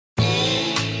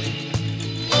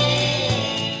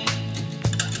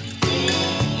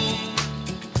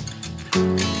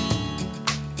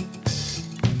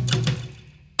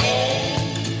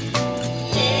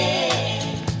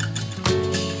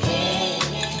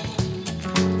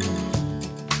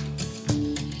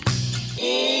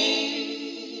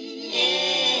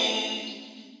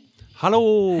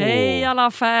Hallå! Hej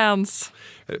alla fans!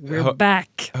 We're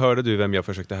back! Hörde du vem jag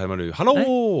försökte härma nu? Hallå!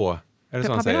 Nej. Är det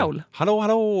så han säger?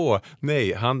 Hallå!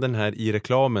 Nej, han den här i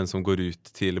reklamen som går ut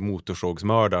till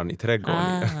motorsågsmördaren i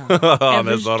trädgården. Han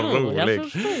är så rolig.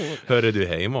 Hörde du,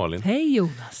 hej Malin. Hej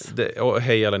Jonas. Och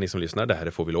hej alla ni som lyssnar, det här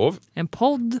är Får vi lov. En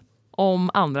podd om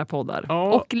andra poddar.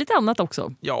 Ja. Och lite annat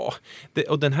också. Ja,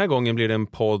 och den här gången blir det en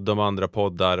podd om andra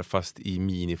poddar fast i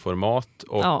miniformat.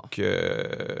 Och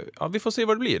vi får se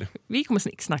vad det blir. Vi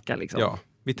kommer snacka liksom. Ja,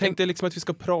 vi tänkte liksom att vi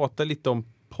ska prata lite om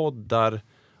poddar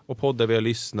och poddar vi har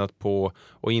lyssnat på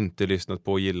och inte lyssnat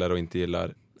på, gillar och inte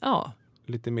gillar. Ja.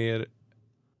 Lite mer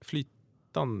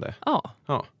flytande. Ja.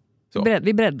 Så.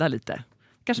 Vi breddar lite.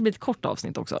 Kanske blir ett kort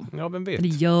avsnitt också. Ja, vem vet. Det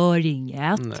gör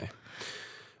inget. Nej.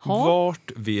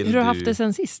 Vart vill Hur har du haft det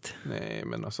sen sist? Nej,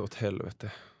 men alltså åt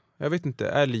helvete. Jag vet inte,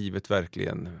 är livet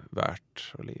verkligen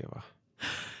värt att leva?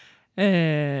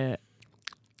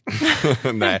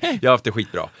 Nej, jag har haft det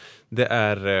skitbra. Det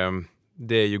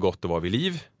är ju gott att vara vid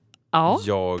liv.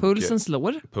 Ja,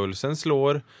 pulsen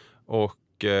slår.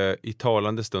 Och i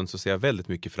talande stund så ser jag väldigt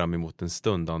mycket fram emot en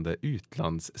stundande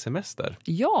utlandssemester.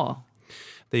 Ja.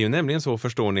 Det är ju nämligen så,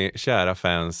 förstår ni, kära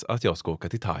fans, att jag ska åka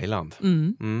till Thailand.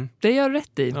 Det gör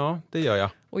rätt i. Ja, det gör jag.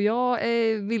 Och jag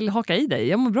vill haka i dig,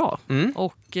 jag mår bra.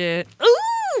 Och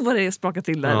vad det sprakar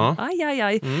till där. Ja.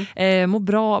 Aj. Mår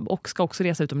bra och ska också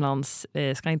resa utomlands.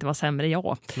 Ska inte vara sämre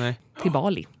jag. Nej. Till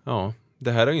Bali. Ja,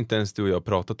 det här har ju inte ens du och jag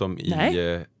pratat om i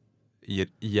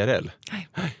IRL. Nej.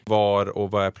 Var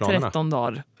och vad är planerna? 13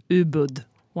 dagar, Ubud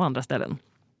och andra ställen.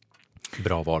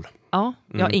 Bra val. Ja,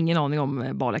 jag har ingen aning om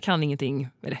Bali. Jag kan ingenting.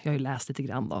 Eller, jag har ju läst lite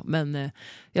grann då. Men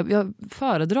jag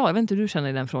föredrar, jag vet inte hur du känner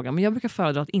i den frågan, men jag brukar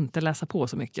föredra att inte läsa på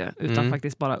så mycket. Utan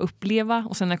faktiskt bara uppleva.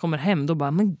 Och sen när jag kommer hem då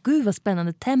bara, men gud vad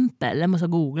spännande tempel. Jag måste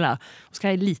googla. Och ska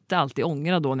jag lite alltid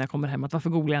ångra då när jag kommer hem att varför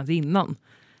googlar jag inte innan?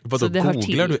 Vadå,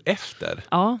 googlar du efter?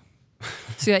 Ja.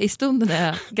 Så jag i stunden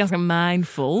är ganska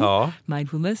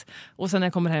mindfulness. Och sen när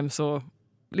jag kommer hem så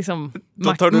liksom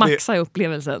maxar jag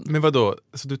upplevelsen. Men vadå?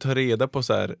 Så du tar reda på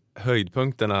så här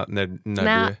höjdpunkterna när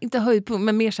Nej, inte höjdpunkt,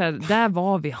 men mer så här, där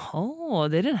var vi. Ja,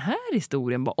 det är den här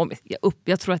historien.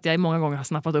 Jag tror att jag många gånger har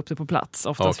snappat upp det på plats.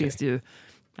 Oftast finns det ju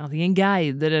antingen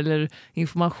guider eller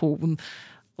information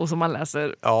och som man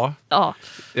läser. Ja.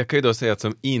 Jag kan ju då säga att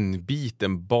som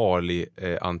inbiten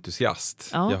Bali-entusiast,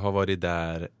 jag har varit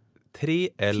där 3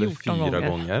 eller 4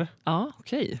 gånger. Ja,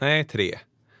 okej. Nej, 3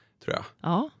 tror jag.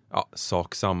 Ja,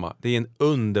 sak samma. Det är en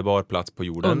underbar plats på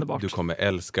jorden. Underbart. Du kommer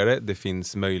älska det. Det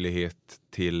finns möjlighet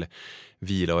till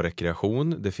vila och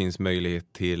rekreation. Det finns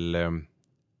möjlighet till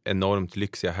enormt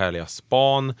lyxiga, härliga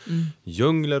span.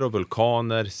 Djungler och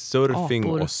vulkaner. Surfing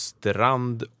och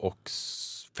strand och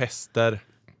fester.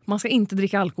 Man ska inte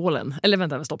dricka alkoholen. Eller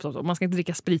vänta, stopp. Man ska inte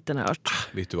dricka spriten, hört.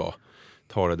 Vet du vad?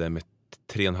 Ta det där med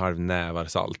 3,5 nävar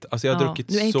salt. Alltså jag har druckit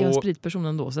nu är inte jag en spritperson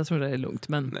ändå, så jag tror det är lugnt.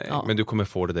 Men du kommer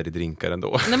få det där i drinkar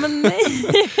ändå. Nej.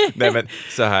 Nej, men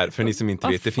så här, för ni som inte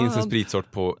vet, det finns en spritsort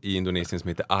i Indonesien som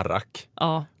heter arak.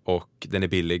 Ja. Och den är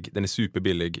billig, den är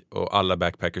superbillig och alla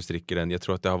backpackers dricker den. Jag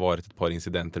tror att det har varit ett par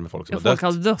incidenter med folk som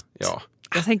har dött. Ja.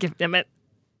 Jag tänker,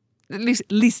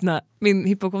 lyssna, min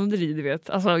hypokondri, du vet.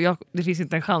 Alltså, det finns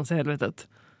inte en chans i helvetet.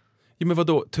 Ja, men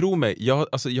vadå? Tro mig, jag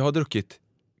har druckit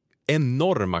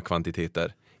enorma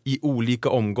kvantiteter i olika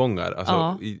omgångar.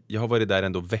 Alltså, jag har varit där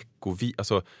ändå veckovis.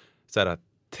 Alltså, så här,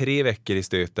 3 veckor i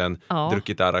stöten,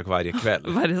 druckit arak varje kväll.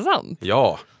 Var det sant?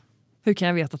 Ja. Hur kan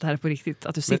jag veta att det här är på riktigt?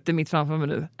 Att du sitter mitt framför mig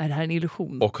nu. Är det här en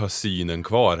illusion? Och har synen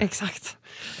kvar. Exakt.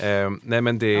 Nej,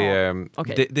 men det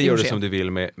gör du som du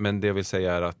vill med. Men det jag vill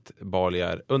säga är att Bali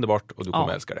är underbart och du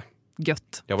kommer älska det.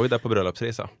 Gött. Jag var ju där på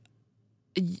bröllopsresa.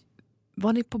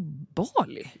 Var ni på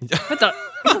Bali?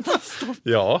 Vänta, stopp.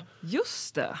 Ja.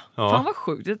 Just det. Fan vad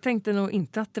sjukt. Jag tänkte nog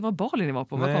inte att det var Bali ni var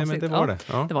på. Nej, men det var det.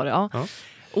 Ja. Det var det, ja.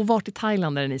 Och vart i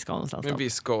Thailand är det ni ska någonstans? Men vi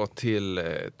ska till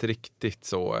ett riktigt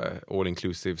så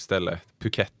all-inclusive ställe.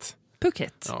 Phuket.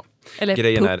 Ja.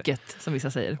 Eller Phuket, som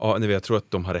vissa säger. Ja, jag tror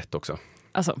att de har rätt också.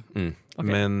 Alltså, okay.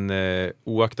 Men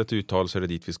oaktat uttal så är det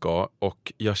dit vi ska.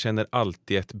 Och jag känner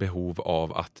alltid ett behov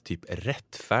av att typ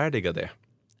rättfärdiga det.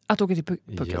 Att åka till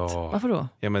Phuket? Ja. Varför då?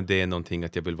 Ja, men det är någonting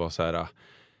att jag vill vara så här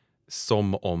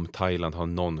som om Thailand har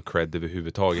någon cred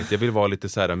överhuvudtaget. Jag vill vara lite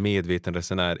så här medveten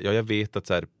resenär. Ja, jag vet att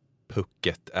så här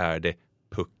Phuket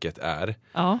är.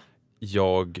 Ja.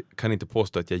 Jag kan inte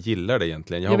påstå att jag gillar det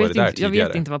egentligen. Jag har varit där tidigare. Jag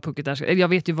vet inte vad Phuket är. Jag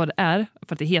vet ju vad det är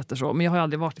för att det heter så. Men jag har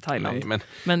aldrig varit i Thailand. Nej,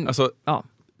 men alltså,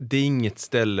 det är inget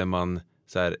ställe man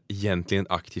så här egentligen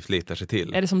aktivt letar sig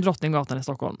till. Är det som Drottninggatan i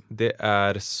Stockholm? Det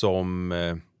är som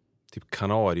typ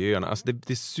Kanarieöarna. Alltså det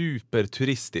är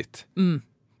superturistigt.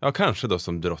 Ja, kanske då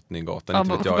som Drottninggatan. Ja,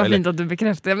 inte vet jag. vad fint att du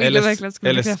bekräftar. Jag ville verkligen skulle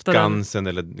eller bekräfta Skansen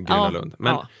eller Gröna Lund.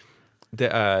 Men det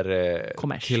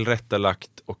är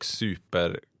tillrättalagt och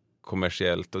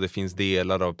superkommersiellt. Och det finns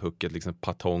delar av pucket, liksom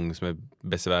patong, som är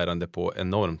besvärande på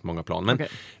enormt många plan.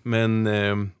 Men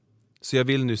så jag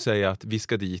vill nu säga att vi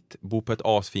ska dit, bo på ett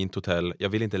asfint hotell. Jag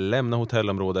vill inte lämna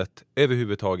hotellområdet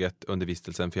överhuvudtaget under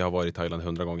vistelsen, för jag har varit i Thailand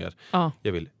 100 gånger.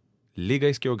 Jag vill ligga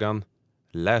i skuggan,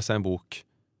 läsa en bok,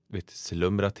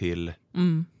 slumra till,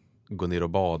 gå ner och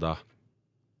bada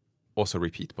och så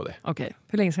repeat på det. Okej.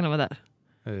 Hur länge ska ni vara där?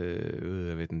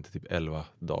 Jag vet inte, typ 11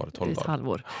 dagar, 12 dagar. Ett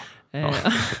halvår. Ja.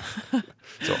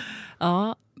 Så.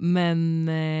 Ja, men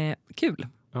kul.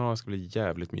 Ja, det ska bli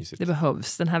jävligt mysigt. Det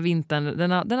behövs. Den här vintern,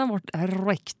 den har varit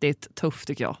riktigt tuff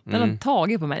tycker jag. Den har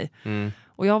tagit på mig.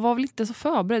 Och jag var väl inte så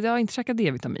förberedd. Jag har inte käkat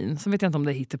D-vitamin. Så vet jag inte om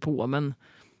det hittar på, men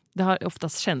det har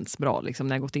oftast känts bra liksom,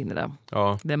 när jag gått in i det.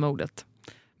 Ja. Det modet.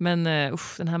 Men det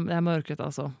här mörkret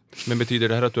alltså. Men betyder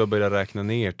det här att du har börjat räkna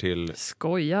ner till...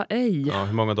 Skoja ej. Ja,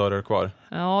 hur många dagar är det kvar?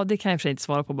 Ja, det kan jag för sig inte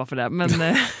svara på bara för det. Men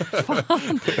fan.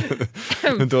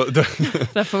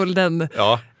 Där föll den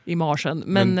i marschen.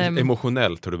 Men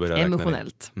emotionellt har du börjat räkna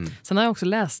emotionellt. Sen har jag också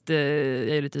läst, jag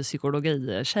är lite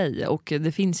psykologi-tjej. Och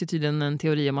det finns ju tydligen en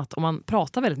teori om att om man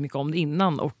pratar väldigt mycket om det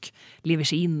innan och lever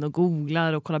sig in och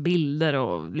googlar och kollar bilder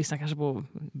och lyssnar kanske på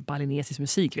balinesisk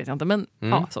musik, vet jag inte. Men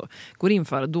så går in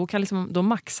för det. Då kan liksom, då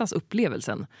maxas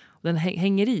upplevelsen. Den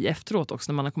hänger i efteråt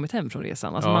också när man har kommit hem från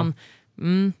resan. Alltså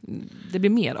det blir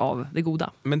mer av det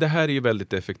goda. Men det här är ju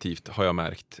väldigt effektivt, har jag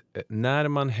märkt. När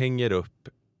man hänger upp,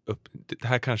 det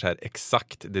här kanske är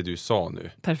exakt det du sa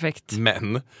nu. Perfekt.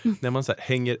 Men när man så här,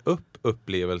 hänger upp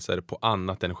upplevelser på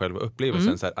annat än själva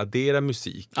upplevelsen. Så här, addera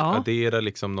musik, addera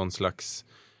liksom någon slags,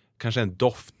 kanske en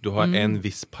doft. Du har en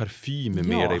viss parfym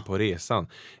med dig på resan.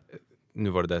 Nu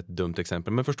var det där ett dumt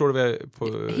exempel, men förstår du vad jag är på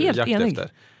helt jakt enig.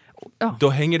 efter? Då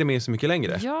hänger det med så mycket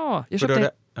längre. Ja, jag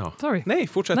köpte... Sorry. Nej,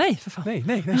 fortsätt. Nej, för fan.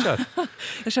 Nej, kör.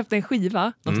 Jag köpte en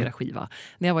skiva,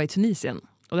 när jag var i Tunisien.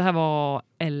 Och det här var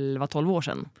 11-12 år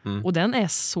sedan. Och den är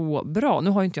så bra. Nu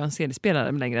har ju inte jag en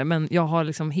CD-spelare längre, men jag har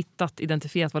liksom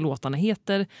identifierat vad låtarna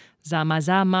heter. Zama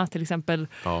Zama till exempel.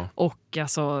 Ja. Och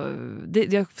alltså,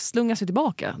 jag slungas ju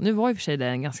tillbaka. Nu var i och för sig det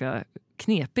en ganska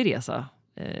knepig resa.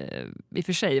 I och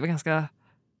för sig, det var ganska...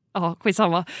 Ja,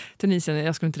 skitsamma. Tunisien,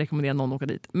 jag skulle inte rekommendera någon att åka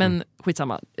dit. Men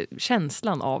skitsamma.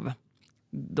 Känslan av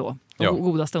de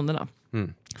goda stunderna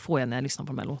får jag när jag lyssnar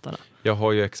på de här låtarna. Jag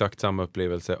har ju exakt samma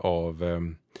upplevelse av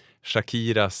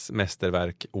Shakiras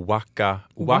mästerverk Waka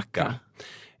Waka.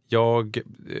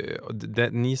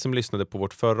 Ni som lyssnade på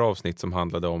vårt förra avsnitt som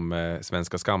handlade om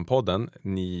Svenska Skampodden,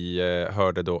 ni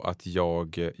hörde då att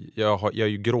jag är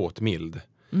ju gråtmild.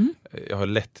 Jag har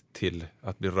lätt till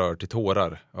att bli rörd till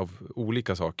tårar av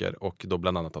olika saker och då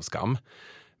bland annat av skam.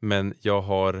 Men jag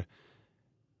har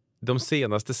de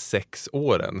senaste 6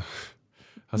 åren,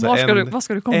 alltså vad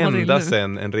ska du komma till nu? Ända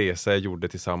sedan en resa jag gjorde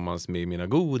tillsammans med mina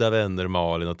goda vänner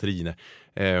Malin och Trine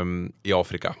i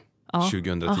Afrika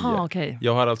 2010. Aha, okay.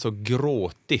 Jag har alltså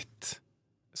gråtit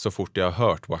så fort jag har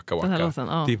hört Waka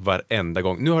Waka. Typ varenda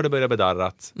gång. Nu har det börjat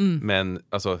bedarrat, men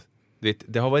alltså,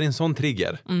 det har varit en sån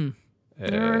trigger.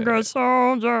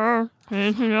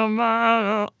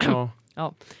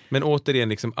 Men återigen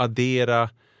liksom addera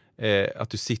att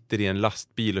du sitter i en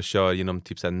lastbil och kör genom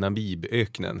typ såhär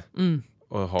Namiböknen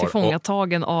och har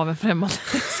tillfångatagen av en främmande.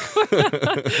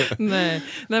 nej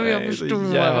men jag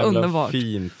förstår. Jävla underbart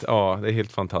fint. Ja, det är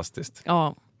helt fantastiskt.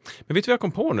 Ja. Men vet du vad jag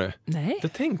kom på nu? Nej. Då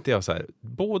tänkte jag så här,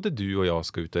 både du och jag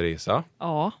ska ut och resa.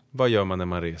 Ja. Vad gör man när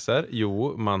man reser?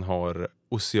 Jo, man har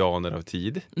oceaner av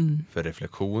tid för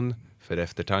reflektion, för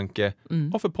eftertanke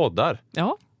och för poddar.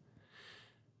 Ja.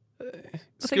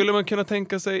 Skulle man kunna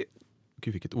tänka sig...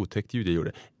 Gud, vilket otäckt ljud jag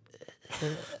gjorde.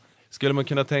 Skulle man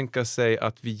kunna tänka sig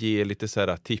att vi ger lite så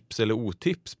här tips eller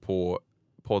otips på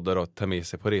poddar att ta med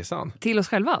sig på resan? Till oss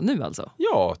själva nu alltså?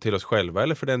 Ja, till oss själva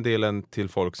eller för den delen till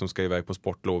folk som ska iväg på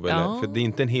sportlov. Ja. Eller, för det är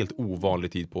inte en helt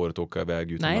ovanlig tid på året att åka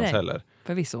iväg utomlands heller.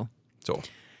 Förvisso. Så.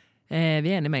 Vi är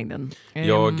en i mängden.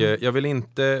 Jag vill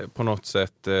inte på något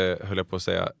sätt, höll jag på att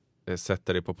säga,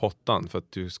 sätta dig på pottan för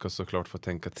att du ska såklart få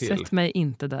tänka till. Sätt mig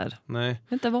inte där. Nej.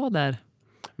 Inte vara där.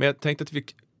 Men jag tänkte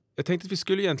att vi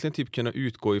skulle egentligen typ kunna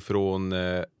utgå ifrån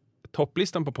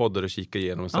topplistan på poddar och kika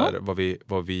igenom så här,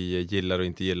 vad vi gillar och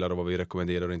inte gillar och vad vi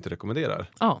rekommenderar och inte rekommenderar.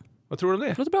 Ja. Vad tror du om det?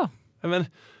 Det låter bra. Men,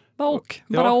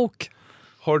 bara åk.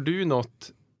 Har du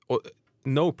något,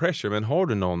 no pressure, men har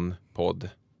du någon podd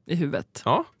i huvudet?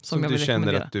 Ja, som du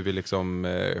känner att du vill liksom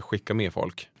skicka med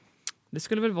folk? Det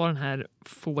skulle väl vara den här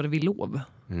Får vi lov?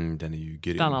 Den är ju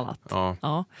grym. Bland annat.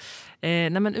 Ja. Nej,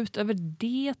 men utöver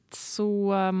det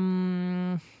så...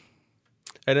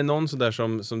 Är det någon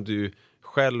sådär som du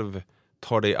själv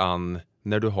tar dig an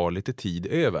när du har lite tid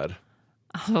över?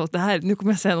 Alltså, nu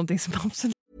kommer jag säga någonting som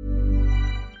absolut...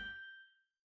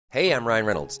 Hey, I'm Ryan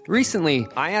Reynolds. Recently,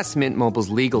 I asked Mint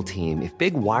Mobile's legal team if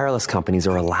big wireless companies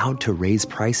are allowed to raise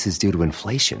prices due to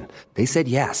inflation. They said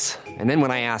yes. And then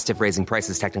when I asked if raising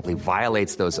prices technically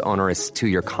violates those onerous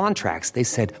two-year contracts, they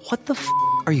said, "What the f***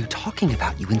 are you talking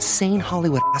about, you insane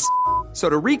Hollywood ass?" So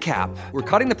to recap, we're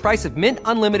cutting the price of Mint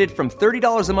Unlimited from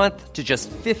 $30 a month to just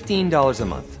 $15 a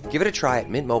month. Give it a try at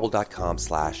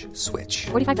mintmobile.com/switch.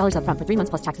 $45 up front for 3 months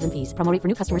plus taxes and fees. Promo rate for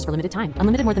new customers for limited time.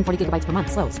 Unlimited more than 40 gigabytes per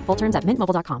month. Slows full terms at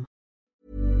mintmobile.com.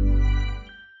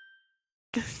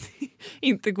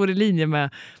 inte går i linje med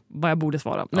vad jag borde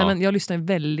svara. Nej, men jag lyssnar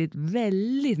väldigt,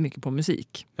 väldigt mycket på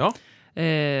musik. Ja.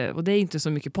 Och det är inte så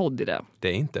mycket podd i det. Det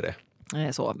är inte det.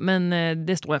 Så. Men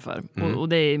det står jag för. Och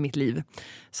det är mitt liv.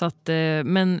 Så att,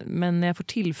 men när jag får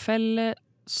tillfälle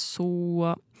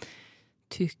så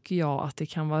tycker jag att det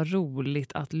kan vara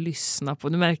roligt att lyssna på.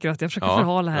 Nu märker du att jag försöker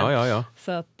förhala här. Ja.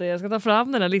 Så att jag ska ta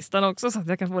fram den här listan också så att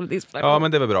jag kan få lite inspiration. Ja,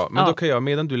 men det är väl bra. Men då kan jag,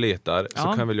 medan du letar,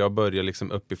 så kan väl jag börja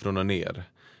liksom uppifrån och ner.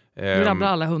 Du rabblar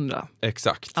alla 100.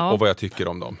 Exakt, och vad jag tycker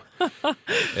om dem.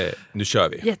 Nu kör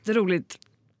vi. Jätteroligt.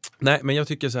 Nej, men jag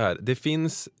tycker så här. Det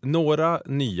finns några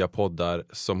nya poddar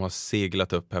som har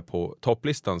seglat upp här på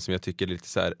topplistan som jag tycker är lite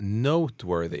så här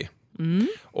noteworthy.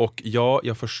 Och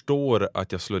jag förstår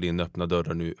att jag slår in öppna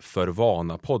dörrar nu för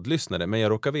vana poddlyssnare. Men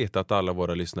jag råkar veta att alla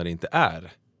våra lyssnare inte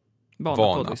är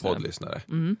vana poddlyssnare.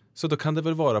 Så då kan det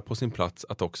väl vara på sin plats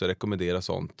att också rekommendera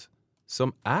sånt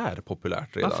som är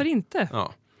populärt redan. Varför inte?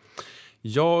 Ja.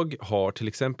 Jag har till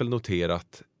exempel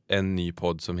noterat en ny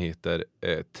podd som heter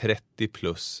 30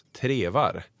 plus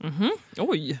trevar.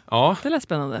 Oj, ja, det lät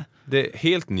spännande. Det är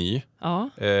helt ny. Ja.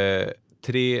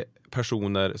 3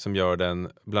 personer som gör den,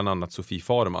 bland annat Sofie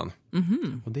Farman.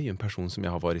 Och det är ju en person som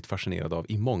jag har varit fascinerad av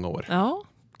i många år. Ja,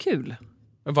 kul.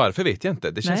 Men varför vet jag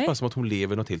inte. Det känns bara som att hon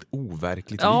lever något helt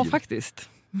overkligt liv. Ja, faktiskt.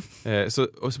 Så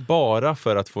bara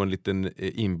för att få en liten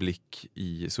inblick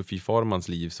i Sofie Farmans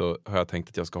liv så har jag tänkt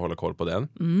att jag ska hålla koll på den.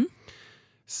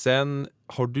 Sen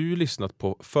har du lyssnat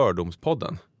på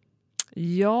Fördomspodden?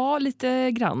 Ja,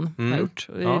 lite grann har jag gjort.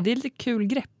 Ja. Det är lite kul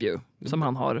grepp ju som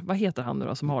han har. Vad heter han nu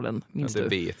då som har den? Minns det du?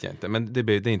 vet jag inte, men det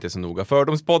är inte så noga.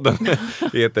 Fördomspodden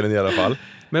heter den i alla fall.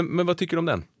 Men vad tycker du om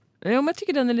den? Ja, men jag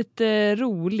tycker den är lite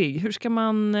rolig. Hur ska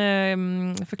man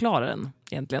förklara den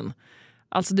egentligen?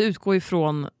 Alltså det utgår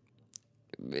ifrån...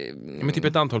 Men typ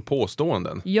ett antal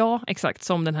påståenden. Ja, exakt.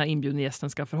 Som den här inbjudna gästen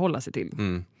ska förhålla sig till.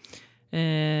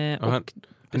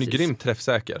 Han är grymt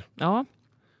träffsäker. Ja.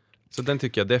 Så den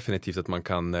tycker jag definitivt att man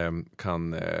kan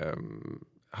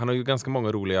han har ju ganska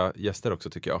många roliga gäster också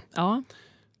tycker jag. Ja.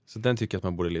 Så den tycker jag att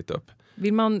man borde leta upp.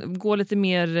 Vill man gå lite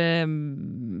mer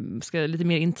lite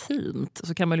mer intimt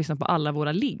så kan man lyssna på alla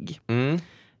våra ligg.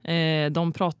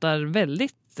 De pratar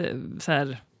väldigt så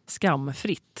här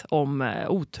skamfritt om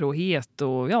otrohet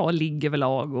och ligg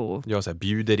överlag och jag så här,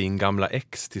 bjuder in gamla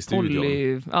ex till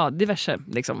studion. Diverse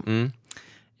liksom.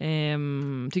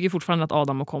 Tycker fortfarande att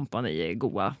Adam och kompani är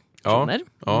goda personer.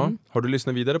 Ja. Har du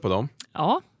lyssnat vidare på dem?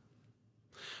 Ja.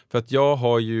 För att jag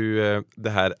har ju det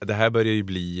här börjar ju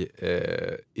bli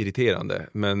irriterande,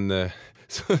 men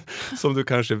som du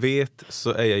kanske vet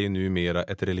så är jag ju numera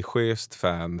ett religiöst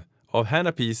fan av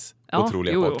Hannah Peace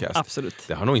otroliga podcast. Absolut.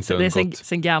 Det har nog inte undgått. Det är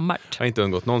sen gammalt. Har inte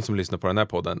undgått någon som lyssnar på den här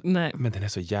podden. Nej. Men den är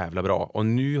så jävla bra. Och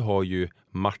nu har ju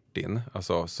Martin,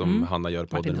 alltså som Hanna gör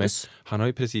podden med, han har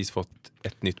ju precis fått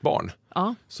ett nytt barn.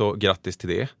 Ja. Så grattis till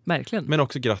det. Verkligen. Men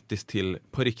också grattis till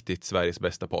på riktigt Sveriges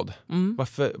bästa podd.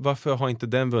 Varför har inte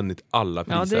den vunnit alla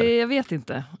priser? Jag vet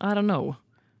inte. I don't know.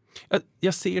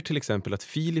 Jag ser till exempel att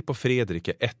Filip och Fredrik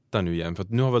är etta nu igen. För att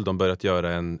nu har väl de börjat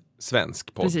göra en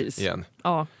svensk podd igen.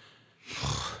 Ja,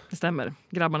 det stämmer.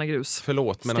 Grabbarna grus.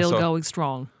 Förlåt, men Still going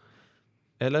strong.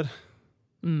 Eller?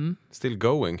 Still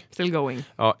going. Still going.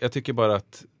 Ja, jag tycker bara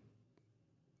att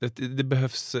det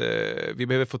behövs, vi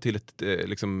behöver få till ett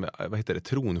liksom, vad heter det,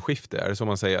 tronskifte, är det så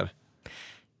man säger?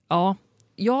 Ja,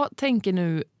 jag tänker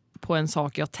nu på en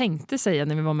sak jag tänkte säga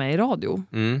när vi var med i radio.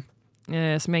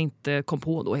 Som jag inte kom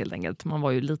på då helt enkelt. Man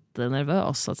var ju lite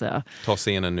nervös så att säga. Ta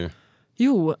scenen nu.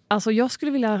 Jo, alltså jag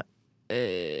skulle vilja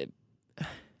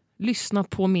lyssna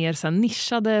på mer så här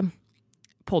nischade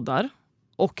poddar.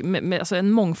 Och med alltså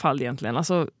en mångfald egentligen.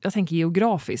 Alltså, jag tänker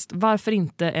geografiskt. Varför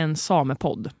inte en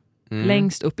samepodd?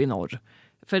 Längst upp i norr.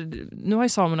 För nu har ju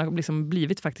samerna liksom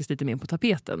blivit faktiskt lite mer på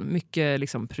tapeten. Mycket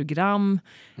liksom program.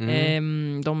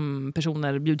 De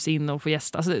personer bjuds in och får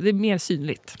gästa. Alltså, det är mer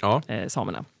synligt,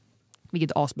 samerna.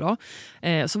 Vilket är asbra.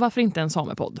 Så varför inte en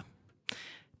samepodd?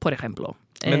 por ejemplo.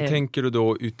 Men tänker du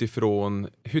då utifrån,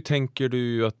 hur tänker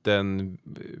du att den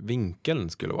vinkeln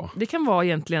skulle vara? Det kan vara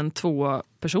egentligen 2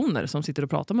 personer som sitter och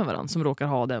pratar med varandra som råkar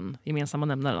ha den gemensamma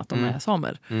nämnaren att de är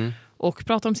samer. Och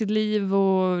pratar om sitt liv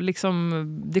och liksom,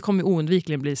 det kommer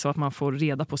oundvikligen bli så att man får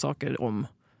reda på saker om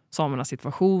samernas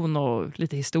situation och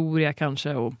lite historia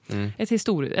kanske och ett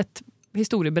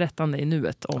historieberättande i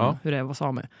nuet om hur det är att vara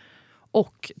same.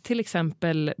 Och till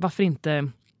exempel, varför inte,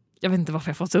 jag vet inte varför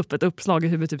jag fått upp ett uppslag i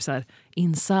huvudet, typ så här,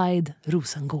 Inside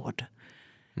Rosengård.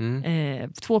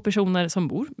 2 personer som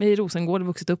bor i Rosengård,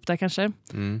 vuxit upp där kanske,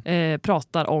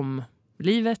 pratar om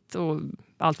livet och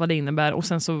allt vad det innebär. Och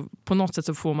sen så på något sätt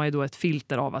så får man ju då ett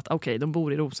filter av att okej, de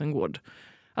bor i Rosengård.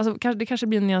 Alltså det kanske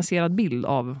blir en nyanserad bild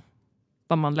av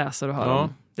vad man läser och hör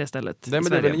om det stället. Nej,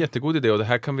 men det är väl en jättegod idé, och det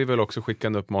här kan vi väl också skicka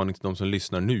en uppmaning till de som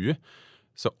lyssnar nu.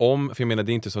 Så för jag menar,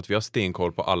 det är inte så att vi har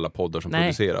stenkoll på alla poddar som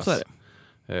produceras. Så är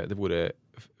det. Det vore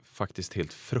faktiskt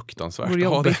helt fruktansvärt vore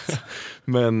att ha det.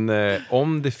 Men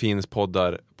om det finns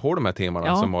poddar på de här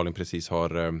temana som Malin precis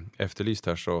har efterlyst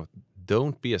här, så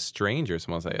don't be a stranger,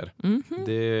 som man säger.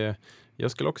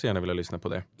 Jag skulle också gärna vilja lyssna på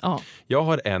det. Jag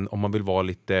har en, om man vill vara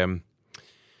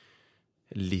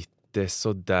lite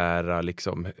sådär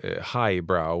liksom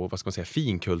highbrow, vad ska man säga,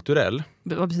 finkulturell.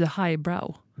 Vad betyder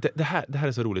highbrow? Det här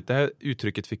är så roligt. Det här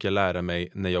uttrycket fick jag lära mig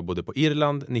när jag bodde på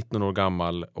Irland, 19 år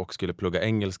gammal, och skulle plugga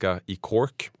engelska i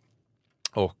Cork.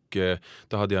 Och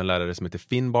då hade jag en lärare som heter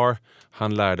Finbar.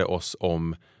 Han lärde oss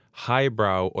om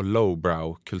highbrow och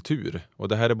lowbrow kultur. Och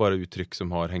det här är bara uttryck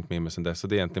som har hängt med mig sedan dess. Så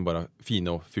det är egentligen bara fin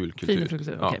och ful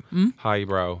kultur. Okay.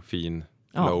 Highbrow, fin,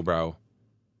 lowbrow,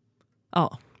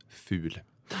 ful.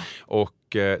 Och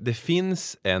det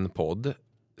finns en podd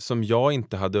som jag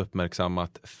inte hade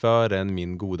uppmärksammat förrän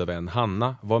min goda vän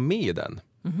Hanna var med i den.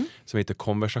 Som heter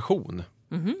Konversation.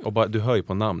 Och bara, du hör ju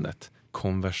på namnet,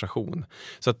 konversation.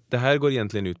 Så att det här går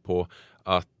egentligen ut på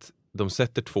att de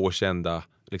sätter 2 kända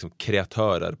liksom,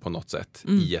 kreatörer på något sätt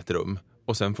i ett rum.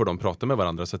 Och sen får de prata med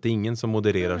varandra, så att det är ingen som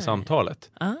modererar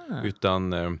samtalet. Utan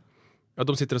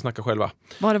de sitter och snackar själva.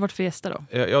 Vad har det varit för gäster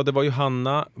då? Ja, det var ju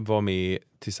Hanna var med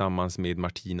tillsammans med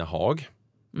Martina Haag.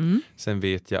 Sen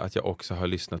vet jag att jag också har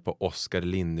lyssnat på Oskar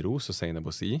Lindros och Seina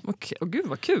Bossi. Okej, gud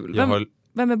vad kul.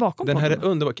 Vem är bakom den här podden?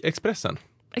 är underbar. Expressen.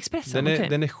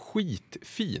 Den är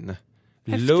skitfin.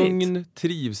 Häftigt. Lugn,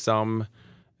 trivsam,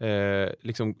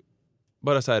 liksom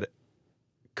bara så här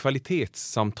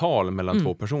kvalitetssamtal mellan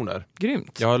 2 personer.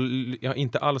 Grymt. Jag har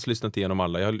inte alls lyssnat igenom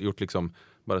alla. Jag har gjort liksom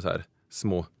bara så här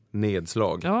små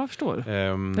nedslag. Ja, jag förstår.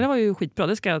 Det där var ju skitbra.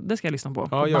 Det ska jag lyssna på.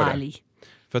 Ja, gör det.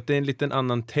 För att det är en liten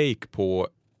annan take på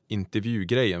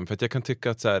intervjugrejen. För att jag kan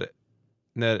tycka att så här,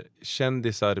 när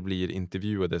kändisar blir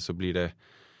intervjuade så blir det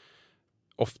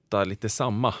ofta lite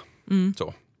samma.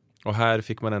 Så. Och här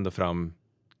fick man ändå fram,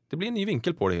 det blir en ny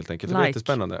vinkel på det helt enkelt. Det var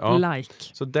jättespännande. Ja.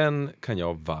 Så den kan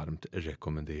jag varmt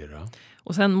rekommendera.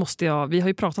 Och sen måste vi har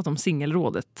ju pratat om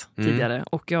singelrådet tidigare.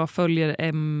 Och jag följer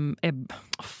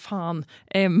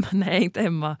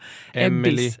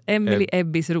Emily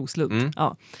Ebbis Roslund.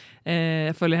 Ja.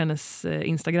 Jag följer hennes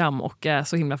Instagram och är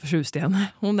så himla förtjust i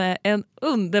henne. Hon är en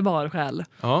underbar själ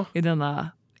i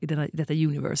detta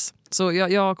universe. Så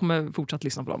jag kommer fortsatt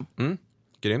lyssna på dem.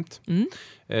 Grymt.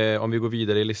 Om vi går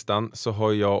vidare i listan så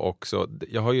har jag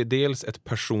har ju dels ett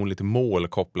personligt mål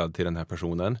kopplat till den här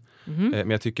personen. Men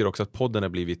jag tycker också att podden har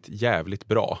blivit jävligt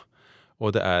bra.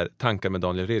 Och det är Tankar med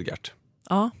Daniel Redgert.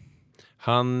 Ja.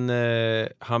 Han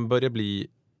börjar bli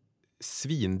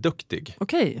svinduktig.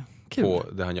 Okej, kul. På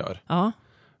det han gör. Ja.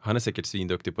 Han är säkert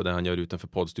svinduktig på det han gör utanför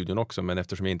poddstudion också, men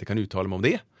eftersom jag inte kan uttala mig om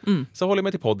det så håller jag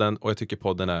mig till podden, och jag tycker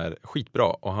podden är skitbra.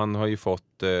 Och han har ju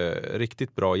fått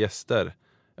riktigt bra gäster,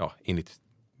 enligt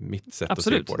mitt sätt att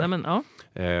se på det. Nej,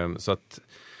 men, så att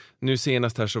nu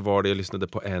senast här så var det, jag lyssnade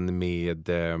på en med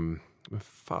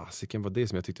fasiken var det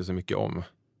som jag tyckte så mycket om.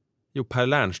 Jo, Per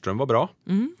Lernström var bra.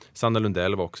 Sanna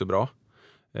Lundell var också bra.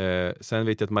 Sen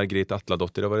vet jag att Margrethe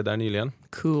Atladotter har varit där nyligen.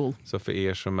 Cool. Så för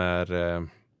er som är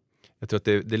jag tror att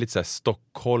det är lite så här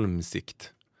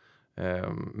Stockholmsikt.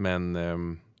 Men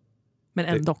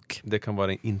ändå. Det kan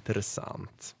vara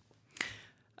intressant.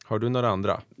 Har du några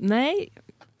andra? Nej,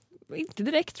 inte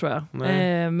direkt tror jag.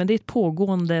 Men det är ett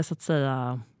pågående så att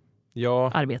säga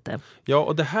arbete. Ja,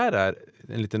 och det här är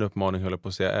en liten uppmaning, höll jag på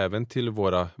att säga, även till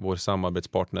vår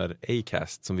samarbetspartner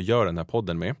Acast som vi gör den här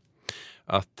podden med.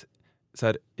 Att så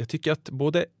här, jag tycker att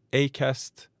både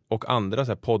Acast och andra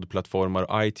så här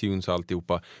poddplattformar, iTunes och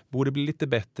alltihopa borde bli lite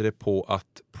bättre på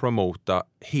att promota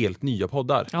helt nya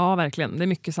poddar. Ja, verkligen. Det är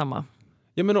mycket samma.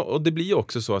 Ja, men och det blir ju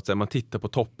också så att så här, man tittar på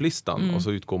topplistan och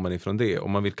så utgår man ifrån det. Och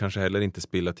man vill kanske heller inte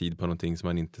spilla tid på någonting som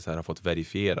man inte så här har fått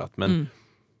verifierat. Men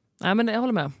Nej, men jag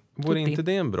håller med. Vore inte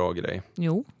det en bra grej?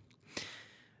 Jo.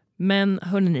 Men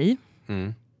hörni ni,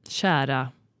 Mm. kära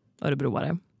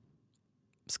örebroare,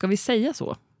 ska vi säga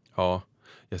så? Ja,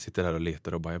 jag sitter här och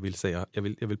letar och bara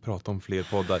jag vill prata om fler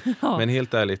poddar. Ja. Men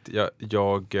helt ärligt,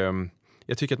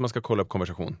 jag tycker att man ska kolla upp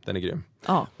Konversation. Den är grym.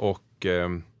 Ja, Och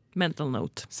mental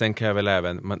note. sen kan jag väl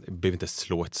även, man behöver inte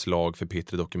slå ett slag för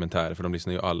P3 Dokumentär, för de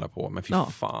lyssnar ju alla på. Men fy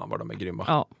fan vad de är grymma.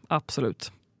 Ja,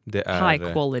 absolut. Det är,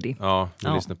 High quality. Ja,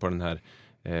 jag lyssnar på den här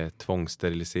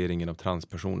tvångssteriliseringen av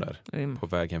transpersoner Mm. på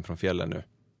väg hem från fjällen nu.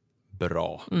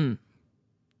 Bra. Mm.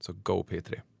 Så go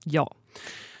P3. Ja.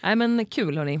 Nej men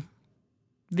kul hörni.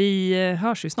 Vi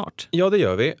hörs ju snart. Ja, det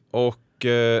gör vi. Och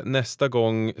nästa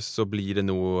gång så blir det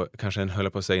nog kanske en,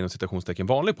 höll på att säga, inom citationstecken,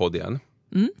 vanlig podd igen.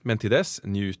 Mm. Men till dess,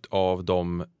 njut av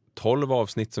de 12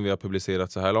 avsnitt som vi har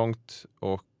publicerat så här långt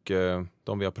och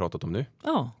de vi har pratat om nu.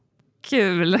 Ja,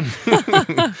 kul.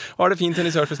 Ha det fint, ni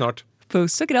hörs för snart.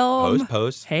 Puss och kram. Puss,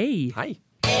 puss. Hej. Hej.